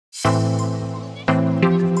Okay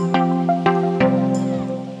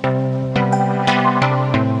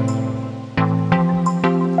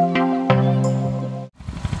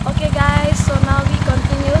guys, so now we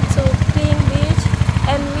continue to Pink Beach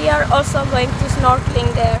and we are also going to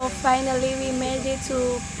snorkeling there. So finally we made it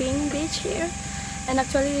to Pink Beach here, and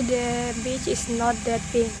actually the beach is not that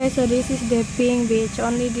pink. Okay, so this is the Pink Beach,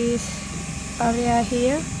 only this area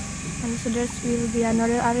here, and so there will be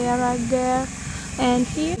another area right there, and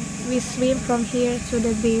here we swim from here to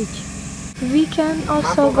the beach. We can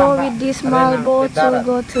also go with this small boat to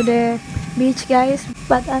go to the beach guys,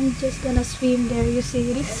 but I'm just gonna swim there. You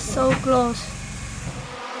see, it is so close.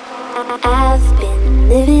 I've been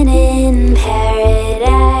living in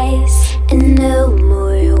paradise, and no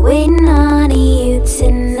more waiting on you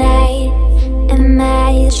tonight, and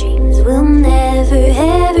my dreams will never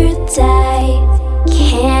ever die.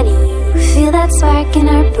 Can you feel that spark in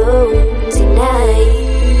our bones tonight?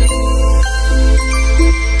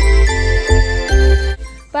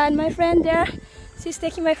 But my friend there, she's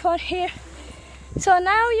taking my phone here. So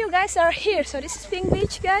now you guys are here. So this is Pink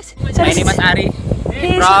Beach, guys. So my name is Ari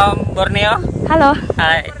from Borneo. Hello.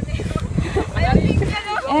 Hi.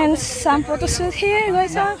 And some photo shoot here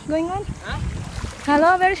guys are going on.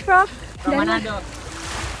 Hello, where is from? Manado.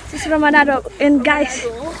 This is from Manado. And guys,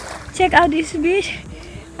 check out this beach.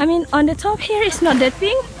 I mean, on the top here it's not that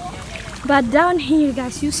pink, but down here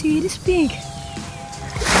guys, you see it is pink.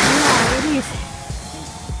 Yeah, it is.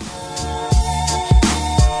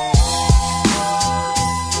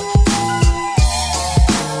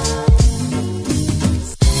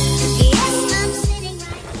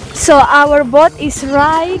 So our boat is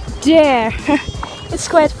right there. It's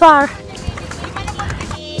quite far.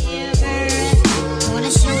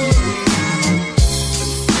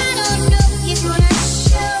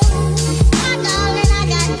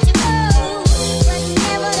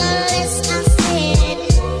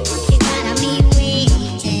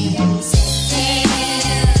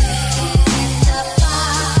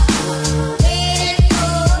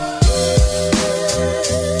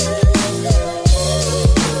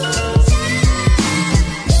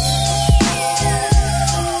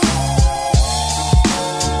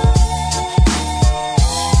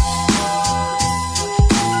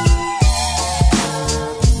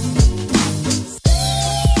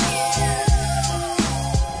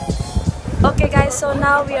 Okay guys, so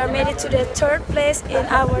now we are made it to the third place in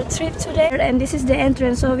our trip today, and this is the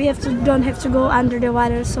entrance, so we don't have to go under the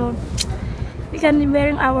water, so we can be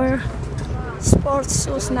wearing our sports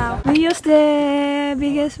shoes now. We use the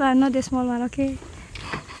biggest one, not the small one, okay?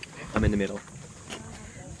 I'm in the middle.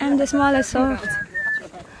 I'm the smallest, so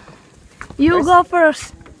you go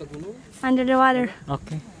first under the water.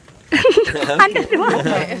 Okay. Under the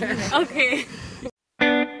water. Okay.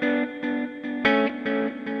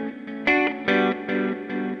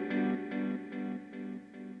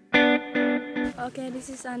 Okay, this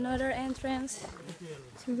is another entrance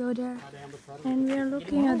to go there, and we are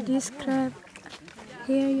looking at this crab.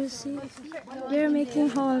 Here you see they're making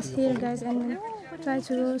holes here guys, and try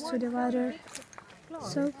to go to the water.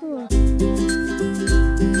 So cool.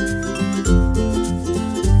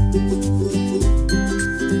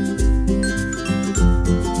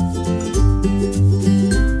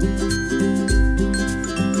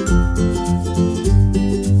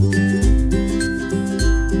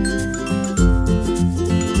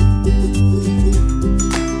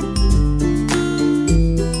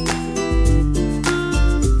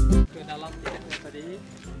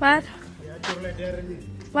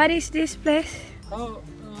 What is this place? Oh,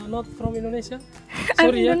 not from Indonesia? I'm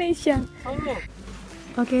Sorry, Indonesian. Oh, no.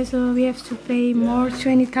 Okay, so we have to pay more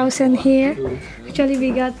 20,000 here. Actually, we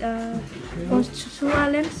got for 2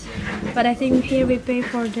 islands, but I think here we pay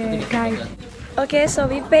for the guide. Okay, so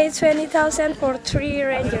we paid 20,000 for 3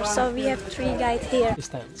 rangers, so we have 3 guides here.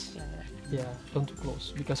 Distance. Yeah, don't too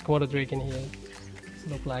close, because Komodo dragon here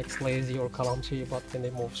look like lazy or clumsy, but when they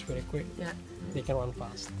move very quick, they can run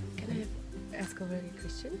fast. Can I ask a very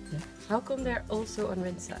question? Yeah. How come they're also on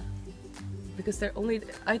Rinca? Because they're only,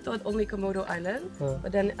 I thought only Komodo Island,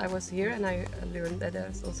 but then I was here and I learned that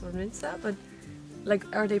there's also Rinca. But like,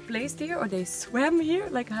 are they placed here or they swam here?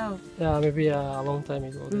 Like how? Yeah, maybe a long time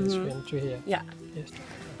ago they swam to here. Yeah. Yes.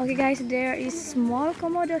 Okay guys, there is small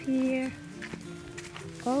Komodo here.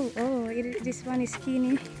 Oh, this one is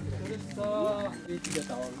skinny.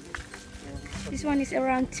 This one is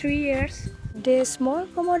around 3 years. The small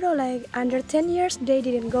Komodo, like under 10 years, they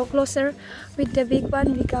didn't go closer with the big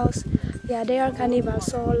one because, yeah, they are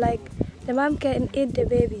cannibals. So like the mom can eat the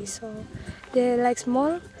baby. So the like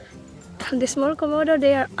the small Komodo,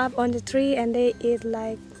 they are up on the tree and they eat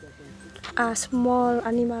like a small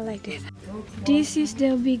animal like that. This is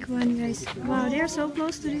the big one, guys. Wow, they're so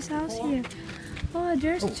close to this house here. Oh,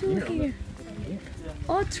 there's two here.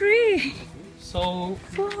 Oh, three. So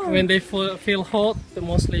Four. when they feel hot,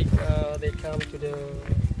 mostly they come to the,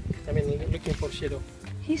 looking for shadow.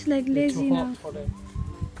 He's like It's lazy too now. hot for them.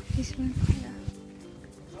 This one.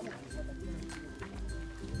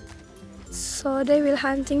 So they will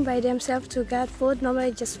hunting by themselves to get food.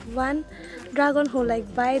 Normally just one dragon who like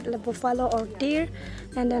bite the buffalo or deer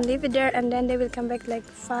and then leave it there, and then they will come back like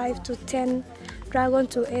 5 to 10 dragon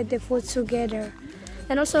to eat the food together.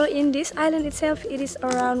 And also in this island itself, it is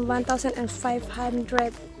around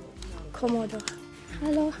 1,500 Komodo.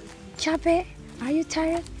 Hello, Chape, are you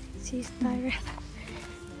tired? She's tired.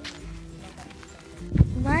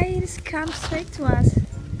 Why it comes straight to us?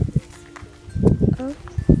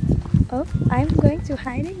 Oh, I'm going to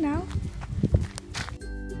hide it now.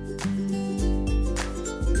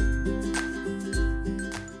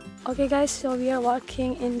 Okay guys, so we are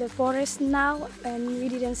walking in the forest now and we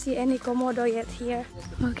didn't see any Komodo yet here.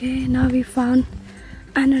 Okay, now we found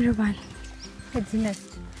another one. It's a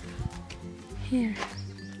nest. Here.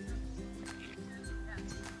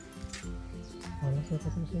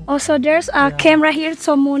 Also there's a camera here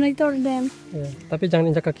to monitor them. Ya, tapi jangan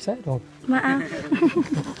injak kaki saya dong. Maaf.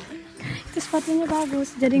 Itu sepatunya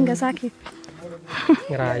bagus, jadi nggak sakit.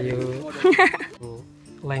 Ngerayu.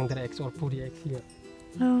 Laying their eggs or put the eggs here.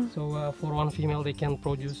 Oh. So for one female they can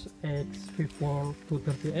produce eggs 15 to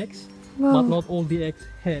 30 eggs, Wow. but not all the eggs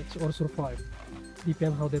hatch or survive.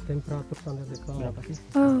 Depend how the temperature under the ground.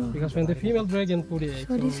 Oh. Because when the female dragon put the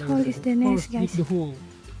eggs, So this or hole laying is the the eggs, nest, dig guys. the hole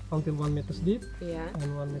until 1 meter deep Yeah.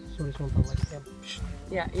 and 1 meter horizontal like that.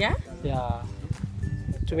 Yeah. Yeah. Yeah,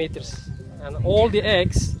 2 meters, and all the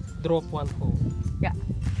eggs drop one hole. Yeah.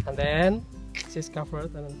 And then she's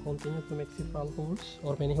covered and then continue to make several holes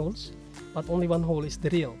or many holes, but only one hole is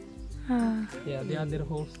the real. Ah. Yeah, the other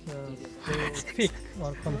holes fake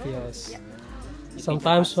or confused.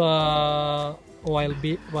 Sometimes wild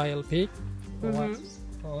pig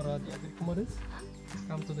or the other commodities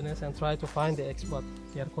come to the nest and try to find the eggs, but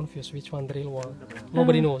they are confused which one the real one.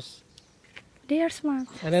 Nobody knows. They are smart.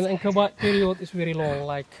 And then incubation period is very long,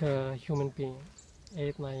 like human being,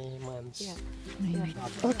 8-9 months. Yeah.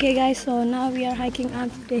 Okay guys, so now we are hiking up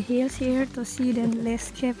the hills here to see the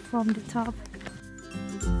landscape from the top.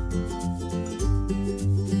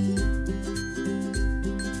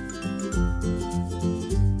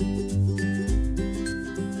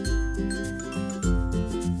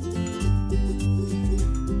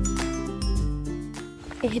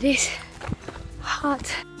 It is hot.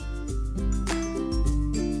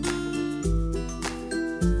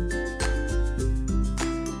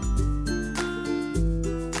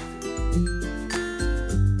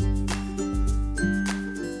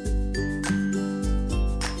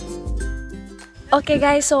 Okay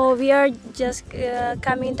guys, so we are just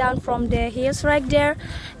coming down from the hills right there,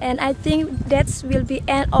 and I think that will be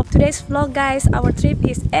end of today's vlog guys. Our trip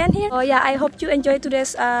is end here. Oh yeah, I hope you enjoyed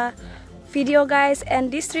today's video guys,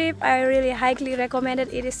 and this trip I really highly recommend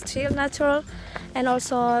it. It is still natural, and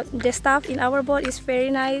also the staff in our boat is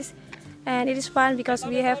very nice, and it is fun because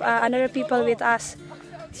we have other people with us.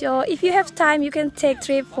 So if you have time, you can take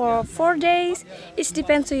trip for 4 days. It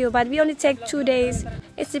depends to you, but we only take 2 days.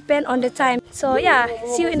 It depends on the time. So yeah,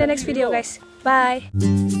 see you in the next video guys. Bye.